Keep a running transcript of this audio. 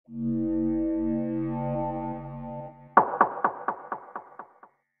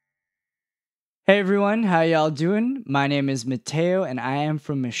Hey everyone, how y'all doing? My name is Mateo and I am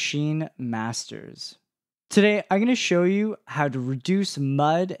from Maschine Masters. Today I'm going to show you how to reduce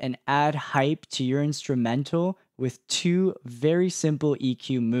mud and add hype to your instrumental with two very simple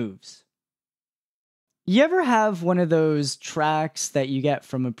EQ moves. You ever have one of those tracks that you get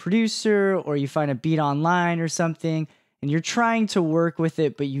from a producer or you find a beat online or something and you're trying to work with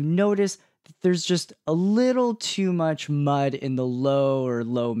it but you notice that there's just a little too much mud in the low or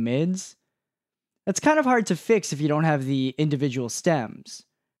low mids? That's kind of hard to fix if you don't have the individual stems.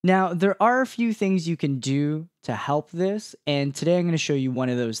 Now, there are a few things you can do to help this, and today I'm going to show you one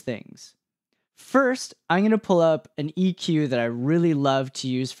of those things. First, I'm going to pull up an EQ that I really love to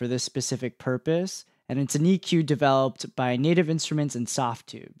use for this specific purpose, and it's an EQ developed by Native Instruments and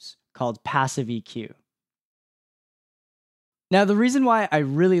Softubes called Passive EQ. Now, the reason why I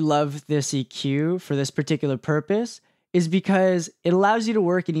really love this EQ for this particular purpose is because it allows you to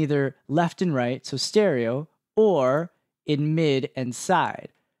work in either left and right, so stereo, or in mid and side.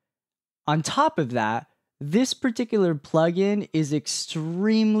 On top of that, this particular plugin is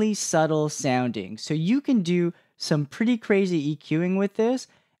extremely subtle sounding, so you can do some pretty crazy EQing with this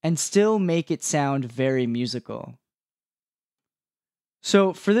and still make it sound very musical.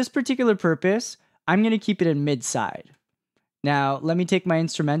 So for this particular purpose, I'm going to keep it in mid side. Now, let me take my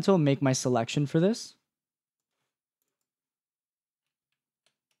instrumental and make my selection for this.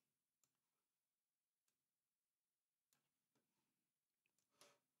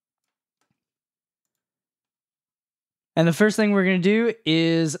 And the first thing we're going to do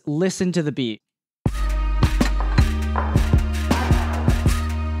is listen to the beat.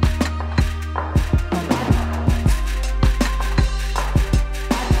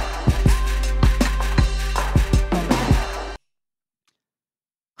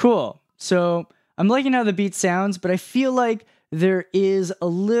 Cool. So I'm liking how the beat sounds, but I feel like there is a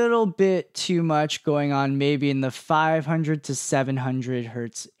little bit too much going on maybe in the 500 to 700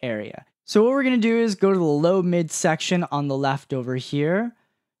 hertz area. So what we're going to do is go to the low mid section on the left over here.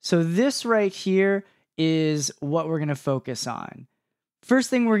 So this right here is what we're going to focus on. First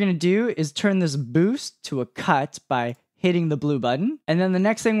thing we're going to do is turn this boost to a cut by hitting the blue button. And then the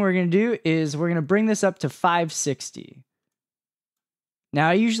next thing we're going to do is we're going to bring this up to 560. Now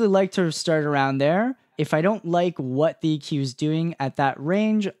I usually like to start around there. If I don't like what the EQ is doing at that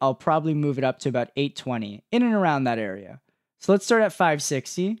range, I'll probably move it up to about 820, in and around that area. So let's start at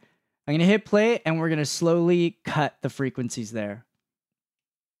 560. I'm going to hit play and we're going to slowly cut the frequencies there.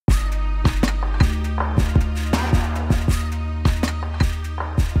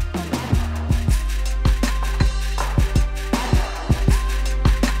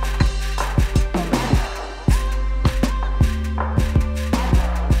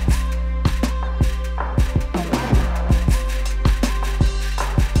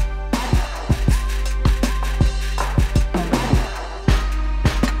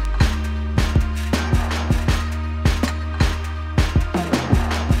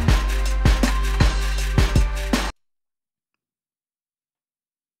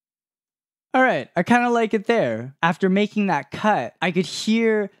 All right, I kind of like it there. After making that cut, I could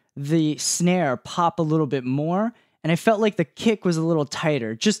hear the snare pop a little bit more, and I felt like the kick was a little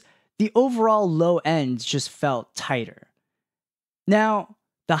tighter. Just the overall low end just felt tighter. Now,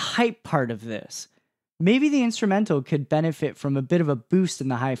 the hype part of this. Maybe the instrumental could benefit from a bit of a boost in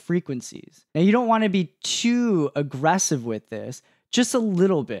the high frequencies. Now, you don't want to be too aggressive with this, just a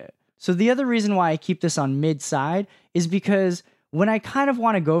little bit. So the other reason why I keep this on mid-side is because when I kind of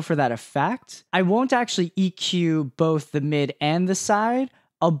want to go for that effect, I won't actually EQ both the mid and the side.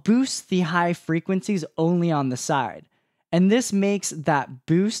 I'll boost the high frequencies only on the side. And this makes that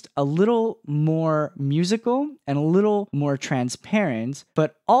boost a little more musical and a little more transparent,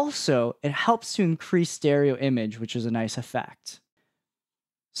 but also it helps to increase stereo image, which is a nice effect.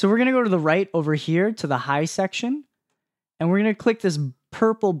 So we're going to go to the right over here to the high section, and we're going to click this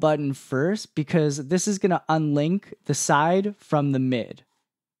purple button first because this is going to unlink the side from the mid.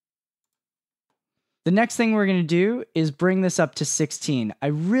 The next thing we're going to do is bring this up to 16. I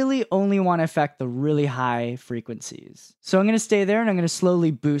really only want to affect the really high frequencies. So I'm going to stay there and I'm going to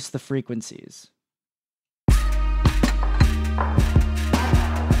slowly boost the frequencies.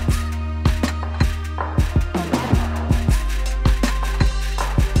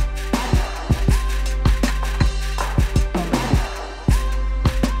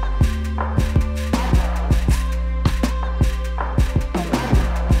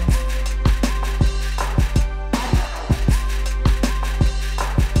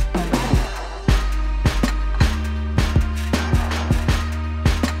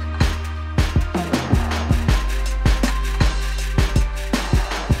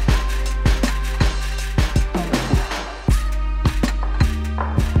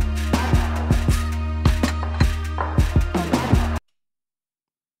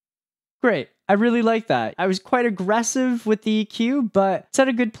 Great. I really like that. I was quite aggressive with the EQ, but it's at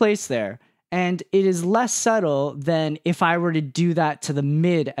a good place there. And it is less subtle than if I were to do that to the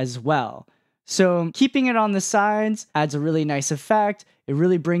mid as well. So keeping it on the sides adds a really nice effect. It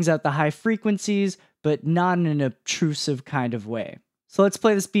really brings out the high frequencies, but not in an obtrusive kind of way. So let's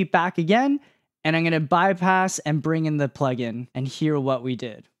play this beat back again, and I'm going to bypass and bring in the plugin and hear what we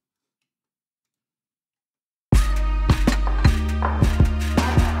did.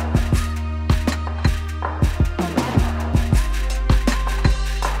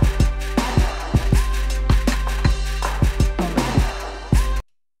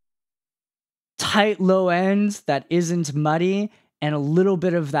 Tight low end that isn't muddy, and a little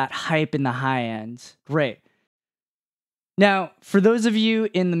bit of that hype in the high end. Great. Now, for those of you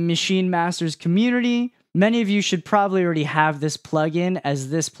in the Maschine Masters community, many of you should probably already have this plugin,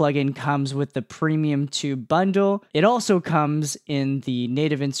 as this plugin comes with the Premium Tube bundle. It also comes in the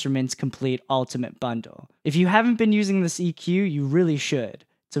Native Instruments Complete Ultimate bundle. If you haven't been using this EQ, you really should.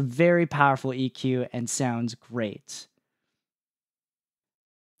 It's a very powerful EQ and sounds great.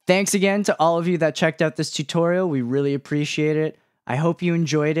 Thanks again to all of you that checked out this tutorial. We really appreciate it. I hope you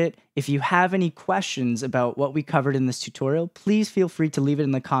enjoyed it. If you have any questions about what we covered in this tutorial, please feel free to leave it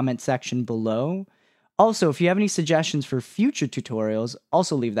in the comment section below. Also, if you have any suggestions for future tutorials,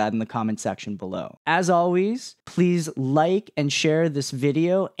 also leave that in the comment section below. As always, please like and share this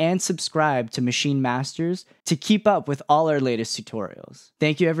video and subscribe to Maschine Masters to keep up with all our latest tutorials.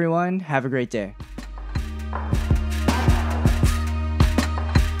 Thank you, everyone. Have a great day.